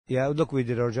Yeah, look, we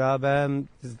did our job.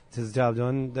 His job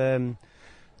done.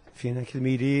 Fianna and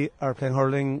Kilmurry are playing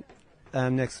hurling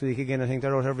next week again. I think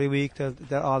they're out every week.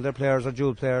 All their players are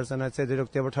dual players, and I'd say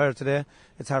they were tired today.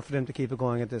 It's hard for them to keep it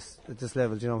going at this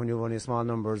level, you know, when you've only small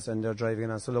numbers and they're driving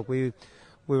it on. So look, we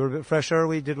were a bit fresher.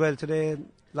 We did well today. A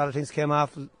lot of things came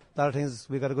off. A lot of things,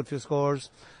 we got a good few scores,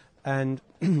 and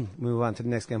we move on to the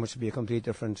next game, which should be a complete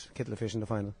different kettle of fish in the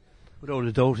final. Without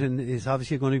a doubt, and is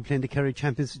obviously going to be playing the Kerry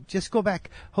champions. Just go back,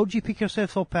 how did you pick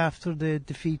yourself up after the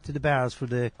defeat to the Bars for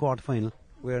the quarter-final?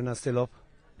 We're not still up.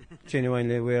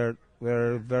 Genuinely,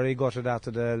 we're very gutted after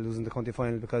losing the county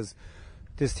final, because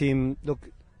this team, look,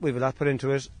 we've a lot put into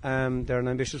it. They're an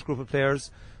ambitious group of players.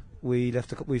 We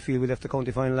feel we left the county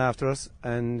final after us,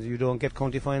 and you don't get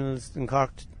county finals in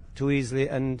Cork too easily,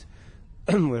 and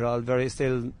we're all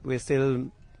we're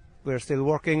still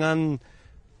working on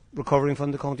recovering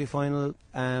from the county final.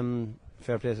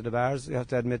 Fair play to the Bars. You have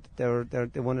to admit they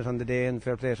won it on the day, and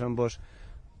fair play to them, but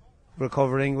we're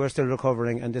still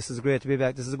recovering, and this is great to be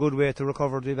back. This is a good way to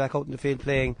recover, to be back out in the field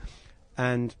playing,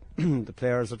 and the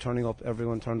players are turning up.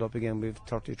 Everyone turned up again. We've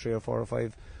 33 or 4 or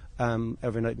 5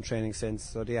 every night in training since,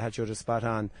 so the attitude is spot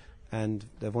on, and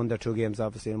they've won their 2 games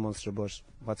obviously in Munster, but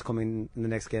what's coming in the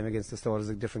next game against the Stole is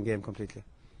a different game completely.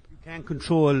 You can't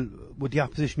control with the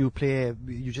opposition you play.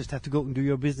 You just have to go out and do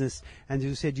your business, and as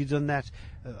you said, you've done that.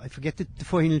 I forget the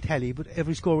final tally, but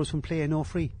every score was from play, no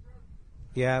free.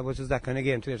 Yeah, which was that kind of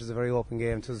game today. It was a very open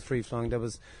game. It was free flowing. There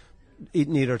was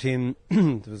neither team.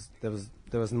 there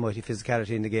wasn't mighty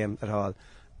physicality in the game at all,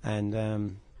 and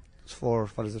it's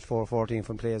 4-14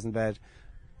 from play isn't bad.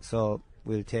 So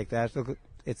we'll take that. Look,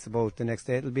 it's about the next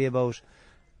day. It'll be about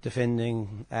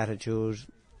defending, attitude,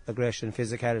 aggression,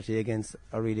 physicality against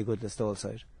a really good Listowel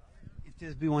side. If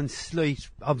there's be one slight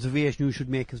observation you should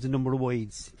make of the number of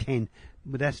wides, 10,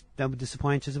 but that would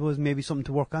disappoint, I suppose. Maybe something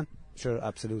to work on. Sure,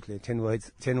 absolutely. 10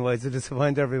 wides will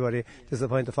disappoint everybody.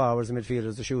 Disappoint the forwards, the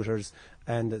midfielders, the shooters,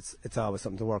 and it's always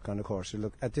something to work on. Of course, you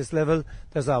look at this level.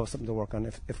 There's always something to work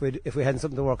on. If we hadn't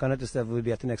something to work on at this level, we'd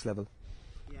be at the next level.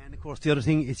 Yeah, and of course the other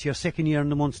thing, it's your second year in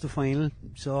the Munster final,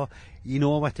 so you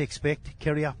know what to expect.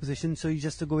 Kerry opposition, so you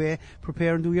just have to go away,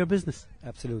 prepare, and do your business.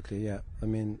 Absolutely, yeah. I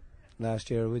mean, last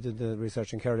year we did the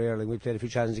research in Kerry early. We played a few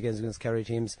challenges against Kerry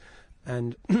teams,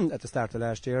 and at the start of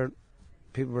last year,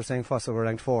 people were saying Fossa were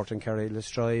ranked 4th in Kerry,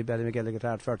 Listroy, Ballymcgill,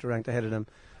 Gatard, 4th ranked ahead of them.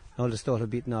 Now Listowel have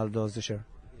beaten all of those this year.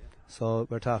 Yeah. So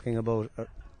we're talking about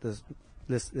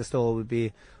Listowel would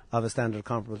be of a standard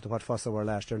comparable to what Fossa were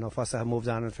last year. Now Fossa have moved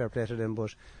on and fair play to them,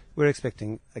 but we're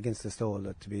expecting against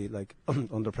Listowel to be like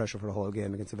under pressure for the whole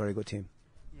game against a very good team.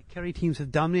 Yeah, Kerry teams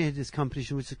have dominated this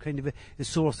competition, which is kind of a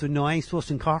source of annoyance to us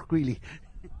in Cork, really.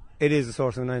 It is a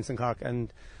source of annoyance in Cork,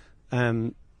 and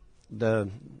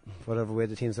whatever way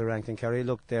the teams are ranked in Kerry,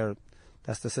 look,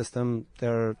 that's the system.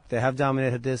 They have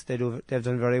dominated this. They've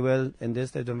done very well in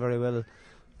this. They've done very well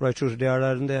right through to the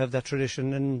Ireland. They have that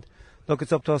tradition, and look,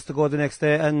 it's up to us to go the next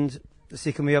day and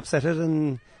see can we upset it,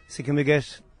 and see can we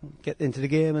get into the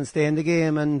game and stay in the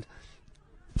game, and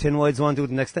 10 wides won't do it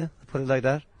the next day. Put it like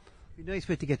that. It'd be a nice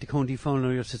way to get the county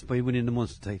final just by winning the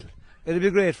Munster title. It'll be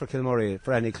great for Kilmurry,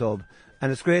 for any club.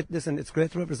 And it's great, listen, it's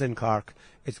great to represent Cork.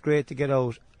 It's great to get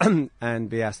out and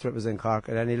be asked to represent Cork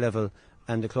at any level.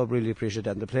 And the club really appreciate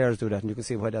that. And the players do that. And you can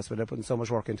see why that's why they're putting so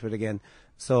much work into it again.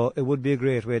 So it would be a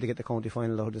great way to get the county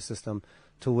final out of the system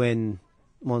to win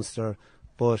Munster.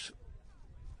 But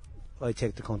I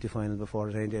take the county final before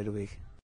it any day of the week.